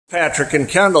Patrick and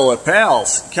Kendall at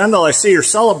Pals. Kendall, I see you're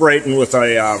celebrating with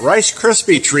a Rice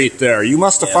Krispie treat there. You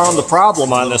must have found the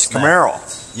problem on this Camaro.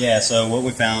 Yeah, so what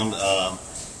we found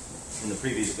in the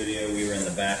previous video, we were in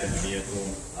the back of the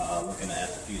vehicle looking at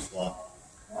the fuse block.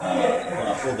 When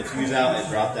I pulled the fuse out, it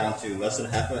dropped down to less than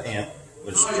half an amp,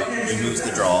 which removes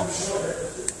the draw.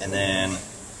 And then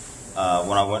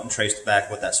when I went and traced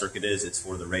back what that circuit is, it's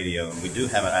for the radio. And we do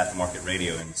have an aftermarket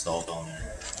radio installed on there.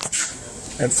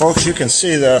 And folks, you can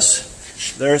see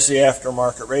this. There's the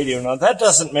aftermarket radio. Now that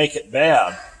doesn't make it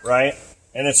bad, right?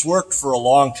 And it's worked for a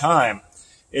long time.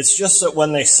 It's just that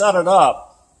when they set it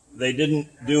up, they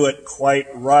didn't do it quite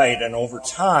right, and over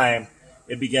time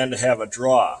it began to have a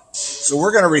draw. So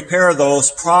we're going to repair those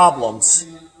problems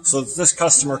so that this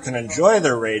customer can enjoy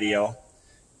their radio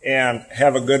and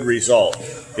have a good result.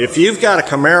 If you've got a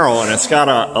Camaro and it's got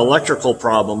an electrical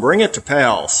problem, bring it to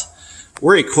Pals.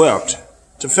 We're equipped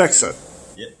to fix it.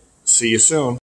 See you soon.